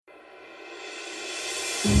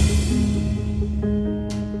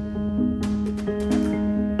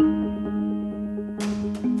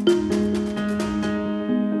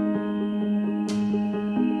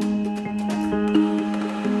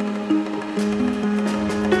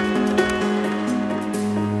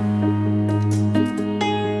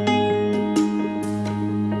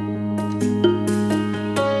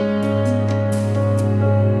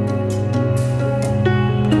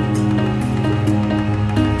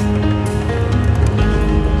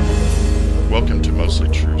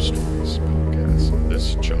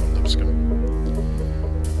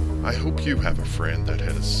hope you have a friend that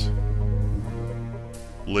has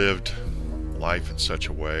lived life in such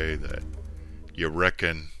a way that you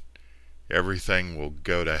reckon everything will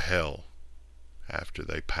go to hell after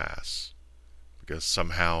they pass, because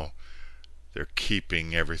somehow they're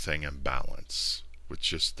keeping everything in balance with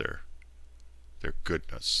just their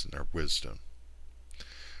goodness and their wisdom.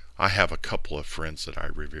 I have a couple of friends that I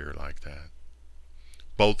revere like that.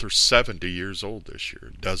 Both are 70 years old this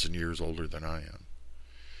year, a dozen years older than I am.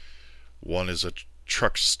 One is a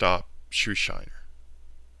truck stop shoe shiner.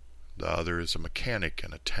 The other is a mechanic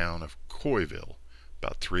in a town of Coyville,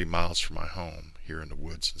 about 3 miles from my home, here in the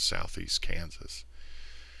woods in southeast Kansas.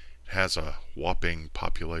 It has a whopping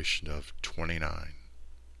population of 29.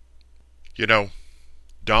 You know,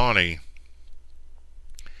 Donnie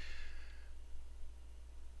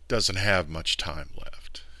doesn't have much time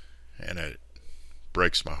left, and it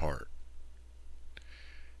breaks my heart.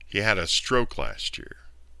 He had a stroke last year,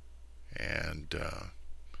 and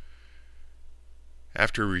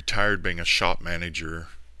after he retired being a shop manager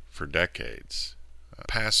for decades,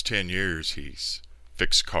 past 10 years he's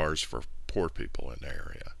fixed cars for poor people in the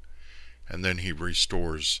area, and then he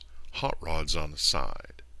restores hot rods on the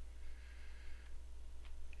side.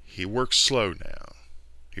 He works slow now.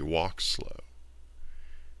 He walks slow.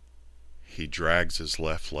 He drags his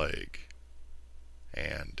left leg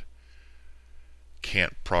and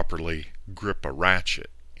can't properly grip a ratchet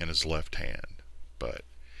in his left hand. But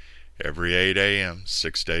every 8 a.m.,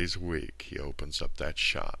 6 days a week, he opens up that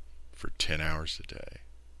shop for 10 hours a day.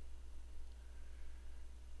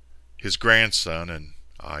 His grandson and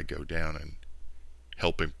I go down and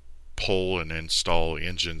help him pull and install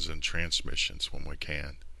engines and transmissions when we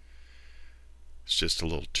can. It's just a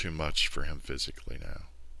little too much for him physically now.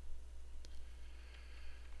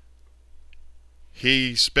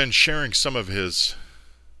 He's been sharing some of his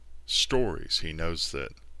stories. He knows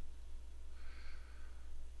that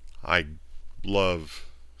I love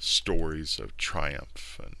stories of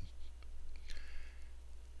triumph, and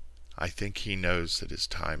I think he knows that his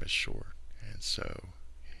time is short, and so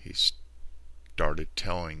he started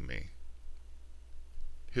telling me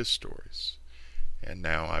his stories, and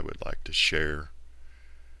now I would like to share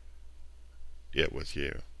it with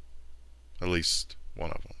you, at least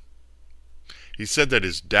one of them. He said that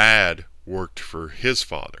his dad worked for his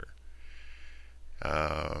father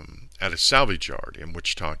at a salvage yard in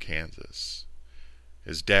Wichita, Kansas.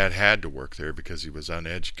 His dad had to work there because he was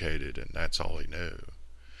uneducated, and that's all he knew.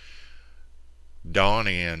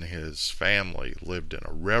 Donnie and his family lived in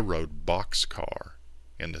a railroad boxcar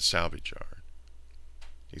in the salvage yard.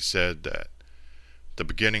 He said that at the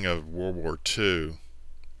beginning of World War II,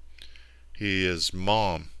 his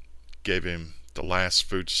mom gave him the last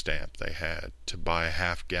food stamp they had to buy a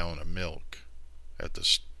half-gallon of milk at the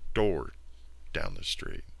store down the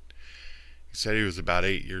street. He said he was about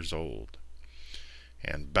 8 years old,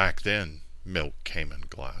 and back then milk came in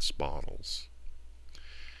glass bottles.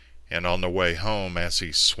 And on the way home, as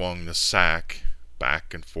he swung the sack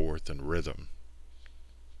back and forth in rhythm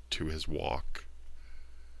to his walk,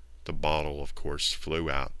 the bottle, of course, flew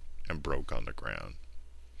out and broke on the ground.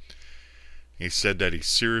 He said that he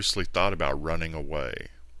seriously thought about running away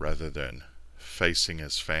rather than facing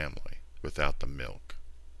his family without the milk.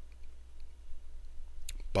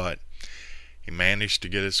 But he managed to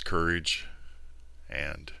get his courage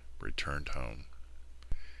and returned home.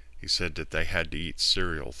 He said that they had to eat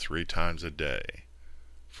cereal 3 times a day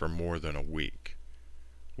for more than a week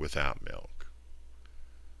without milk.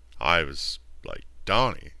 I was like,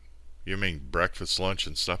 Donnie, you mean breakfast, lunch,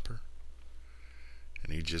 and supper?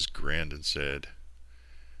 And he just grinned and said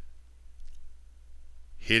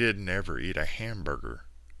he didn't ever eat a hamburger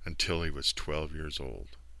until he was 12 years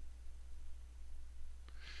old.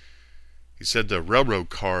 He said the railroad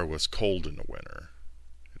car was cold in the winter.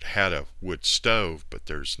 It had a wood stove, but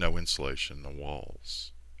there's no insulation in the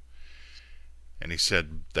walls. And he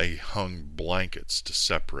said they hung blankets to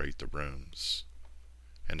separate the rooms,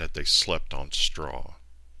 and that they slept on straw.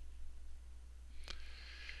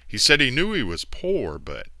 He said he knew he was poor,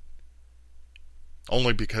 but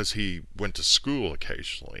only because he went to school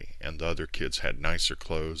occasionally, and the other kids had nicer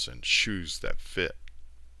clothes and shoes that fit.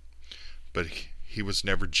 But he was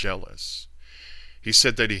never jealous. He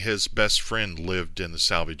said that his best friend lived in the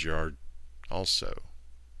salvage yard also.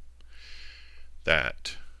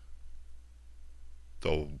 That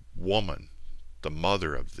the woman, the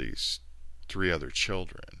mother of these 3 other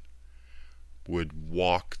children, would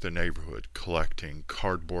walk the neighborhood collecting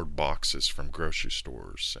cardboard boxes from grocery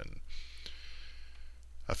stores and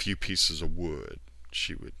a few pieces of wood.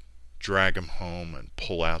 She would drag them home and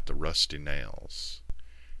pull out the rusty nails.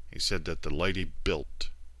 He said that the lady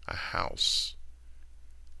built a house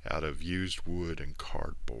out of used wood and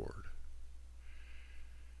cardboard,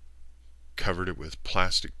 covered it with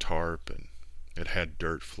plastic tarp, and it had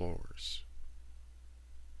dirt floors.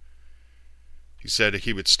 He said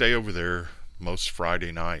he would stay over there most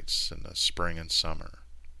Friday nights in the spring and summer.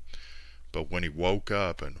 But when he woke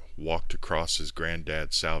up and walked across his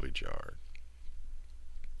granddad's salvage yard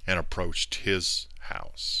and approached his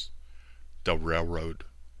house, the railroad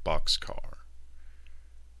boxcar,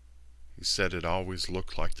 he said it always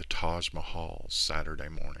looked like the Taj Mahal Saturday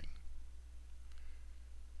morning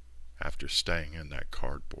after staying in that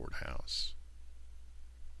cardboard house.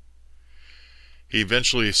 He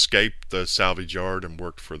eventually escaped the salvage yard and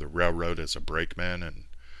worked for the railroad as a brakeman and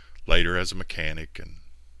later as a mechanic and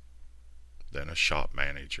then a shop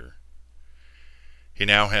manager. He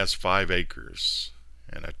now has 5 acres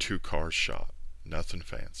and a 2-car shop, nothing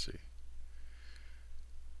fancy.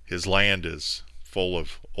 His land is full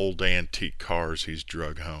of old antique cars he's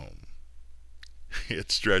drug home.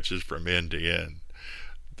 It stretches from end to end.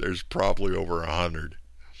 There's probably over 100.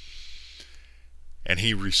 And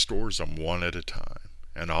he restores them one at a time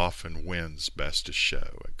and often wins Best of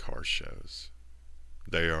Show at car shows.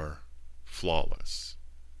 They are flawless.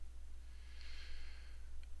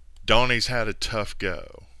 Donnie's had a tough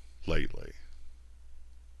go lately.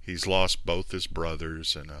 He's lost both his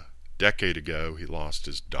brothers, and a decade ago he lost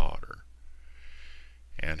his daughter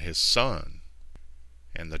and his son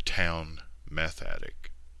and the town meth addict.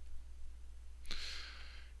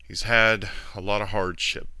 He's had a lot of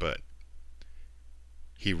hardship, but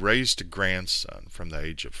he raised a grandson from the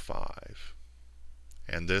age of 5.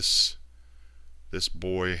 And this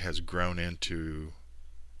boy has grown into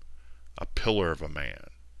a pillar of a man.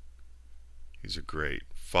 He's a great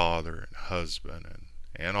father and husband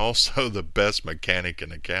and also the best mechanic in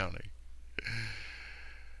the county.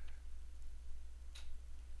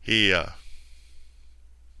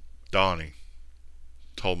 Donnie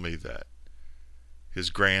told me that his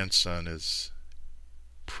grandson is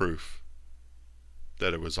proof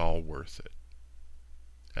that it was all worth it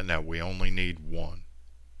and that we only need one.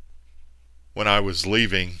 When I was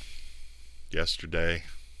leaving yesterday,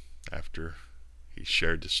 after he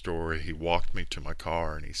shared the story, he walked me to my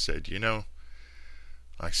car and he said, "You know,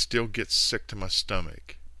 I still get sick to my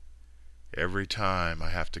stomach every time I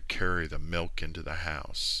have to carry the milk into the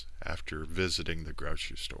house after visiting the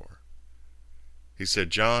grocery store." He said,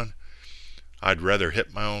 "John, I'd rather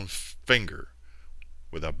hit my own finger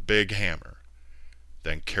with a big hammer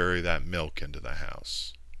than carry that milk into the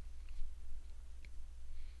house."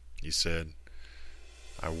 He said,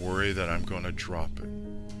 "I worry that I'm going to drop it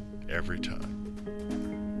every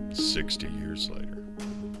time, 60 years later."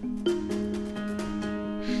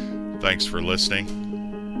 Thanks for listening,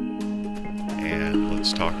 and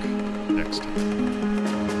let's talk next time.